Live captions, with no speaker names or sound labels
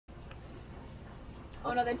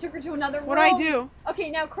Oh no, they took her to another room. What do I do? Okay,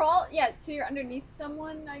 now crawl. Yeah, so you're underneath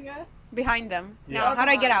someone, I guess. Behind them. Yeah. Now, how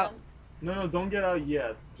do I get out? No, don't get out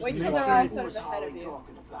yet. Just Wait make till they're sure all you sort of ahead of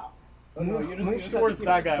you. move towards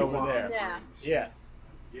that guy over there. Yeah. Yes.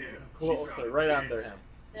 Closer, right under him.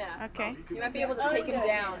 Yeah. Okay. You might be able to take him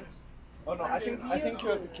down. Oh no, I think you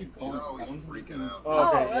have to keep going. I don't think you can. Oh,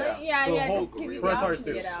 okay, really? yeah. Yeah, So just give you the press option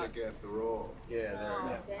to R2. get out. Yeah, there. Oh,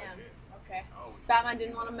 damn. Okay. Batman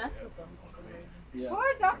didn't want to mess with them for some reason. Yeah. Poor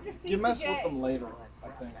Dr. Stacey You mess J. with them later, I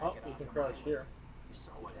think. Oh, you can crouch here. You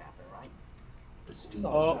saw what happened, right? The steam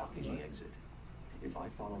Oh. is blocking the exit. If I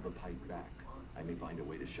follow the pipe back, I may find a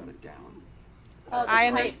way to shut it down. Oh, I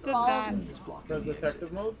the pipe understood falls. that. Steam is blocking Press the exit.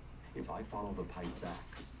 detective mode. If I follow the pipe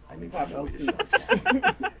back, I may Have find a way to LT. shut it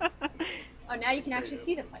down. Oh, now you can actually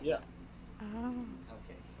see the pipe. Yeah. Oh.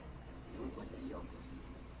 Okay.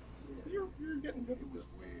 You're getting good. It was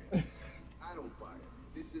weird. I don't buy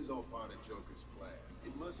it. This is all part of Joker's plan.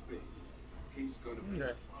 It must be. He's gonna be.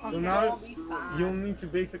 Okay. So Okay, now we'll be fine. you'll need to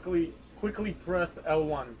basically quickly press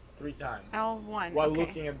L1 3 times L1. while okay.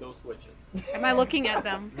 looking at those switches. Am I looking at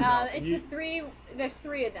them? It's You- the three. There's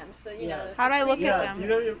three of them, so you know. How do I look Yeah, at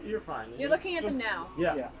them? you're fine. You're just- looking at them just- now.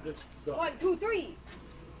 Yeah, Yeah. just go. 1, 2, 3.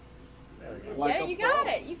 There we go. Like Yeah, a you pro. got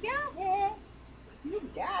it. You got it. You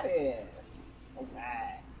got it.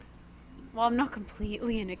 Alright. Well, I'm not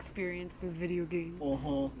completely inexperienced with video games.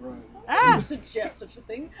 Right. Ah! Suggest such a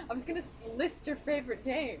thing. I was gonna list your favorite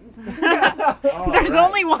games. Oh, There's right.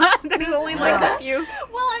 only one. There's only like Yeah. a few.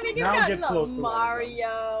 Well, I mean, you've Now got get close to one of them.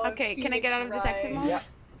 Mario. Okay, can I get out of Phoenix detective Wright. mode? Yeah.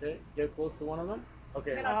 Okay, get close to one of them.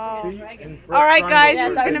 Okay. Get off the See? dragon. And press All right, guys, triangle Yes,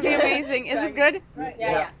 this is for I gonna it. be was good. amazing. Is this Dragon. good? Right.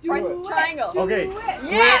 Yeah, yeah. Do Press it. triangle. Okay.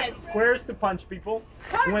 Yes. Squares to punch people.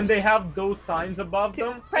 When they have those signs above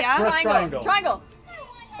them, Press Yeah? press triangle. triangle. Triangle.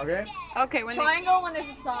 Okay? Okay, when they... Triangle when there's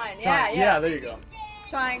a sign. Yeah, Tri- yeah. there you go.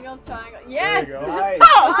 Triangle, triangle. Yes. There you go. Nice.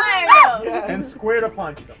 Oh! Triangle. Yes. And square to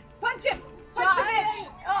punch them. Punch him! Punch the bitch!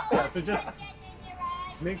 Yeah, so just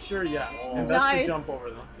make sure, yeah. And that's Nice. to jump over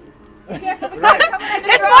them. Careful, the Right. guy's coming in the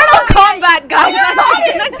It's door. Mortal Kombat, guys! I'm not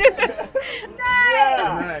gonna do this!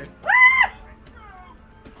 Nice.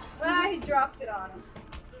 Ah, he dropped it on him.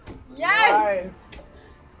 Yes. Nice.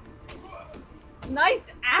 Nice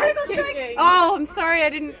ass kicking. Oh, I'm sorry, I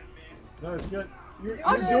didn't... No, it's good. You're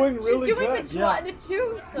Oh, doing really she's doing good. the, Yeah. the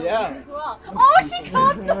two souls Yeah. as well. Oh, she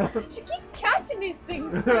caught them. She keeps catching these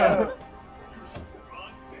things. Too.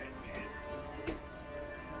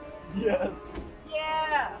 Yes.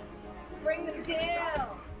 Yeah! Bring them down!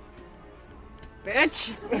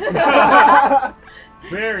 Bitch!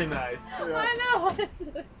 Very nice. I know. What is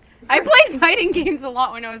this? I played fighting games a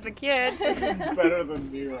lot when I was a kid. Better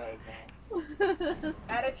than me right now.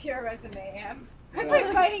 Add it to your resume, Em. I Yeah.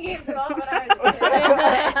 played fighting games a lot when I was a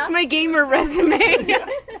kid. It's my gamer resume.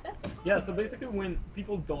 Yeah, so basically when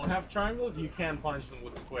people don't have triangles, you can punish them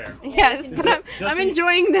with square. Yes, but I'm Just-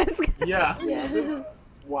 enjoying this. Yeah.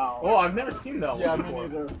 Wow. Oh, I've never seen that Yeah, one me before.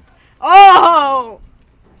 neither. Oh!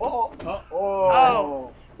 Oh. Oh.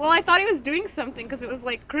 Oh. Well, I thought he was doing something because it was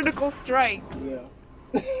like critical strike. Yeah.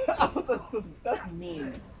 Oh, that's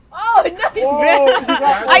mean. Oh, nice. Whoa, you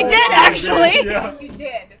got I that. did actually. Yeah. You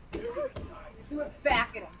did. Do it back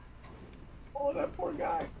at him. Oh, that poor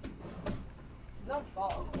guy. It's his own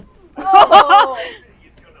fault. Oh.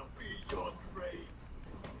 He's gonna be your grave.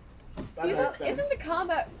 That makes sense. Isn't the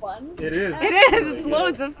combat fun? It is. It is. It's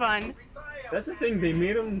loads of fun. That's the thing, they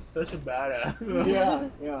made him such a badass. Yeah,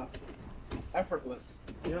 yeah. Effortless.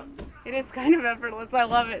 Yeah. It is kind of effortless. I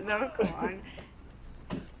love it though. Come on.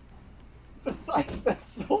 That's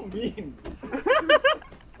so mean.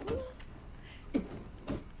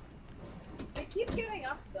 They keep getting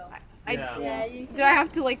up, though. Yeah. Yeah. You Do I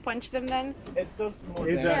have to like punch them then? It does more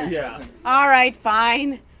It does, damage. yeah. I think. All right,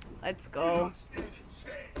 fine. Let's go.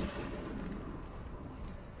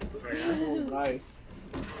 Very nice. Oh, nice.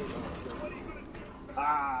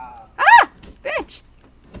 Ah. Ah, bitch!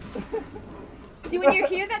 See, when you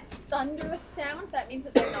hear that thunderous sound, that means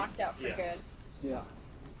that they're knocked out for Yeah. good. Yeah.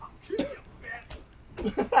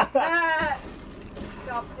 Ah!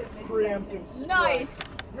 Stopped it mid-sentence. Preemptive strike. Nice.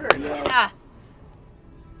 Very nice. Ah,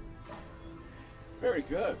 Very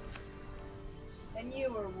good. And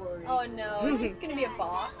you were worried. Oh no, is this gonna be a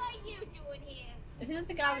boss? What are you doing here? Isn't it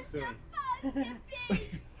the guy with Soon.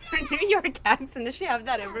 New York accent. Does she have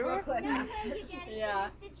that everywhere? Brooklyn Now accent. you get it Yeah.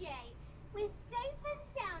 to Mr. J. We're safe and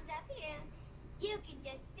sound up here. You can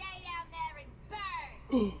just stay down there and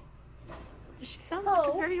burn. She sounds like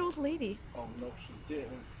a Oh. very old lady. Oh no, she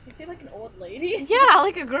didn't. You see like an old lady? Yeah,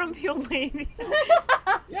 like a grumpy old lady.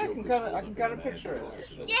 Yeah, I can kind of picture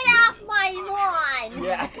it. Get off my lawn!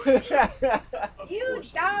 Yeah. You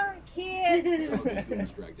darn kids! Some of his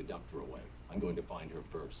goons dragged the doctor away. I'm going to find her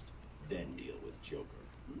first, then deal with Joker.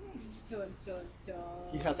 Dun, dun, dun.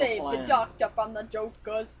 He has a Save plan. the doctor from the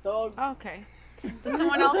Joker's thugs. Okay. Does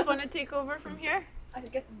someone else want to take over from here? I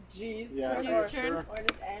guess it's G's Yeah, turn. G's Or, turn. or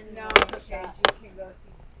just end. No, on it's the okay. chat. You can go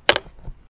since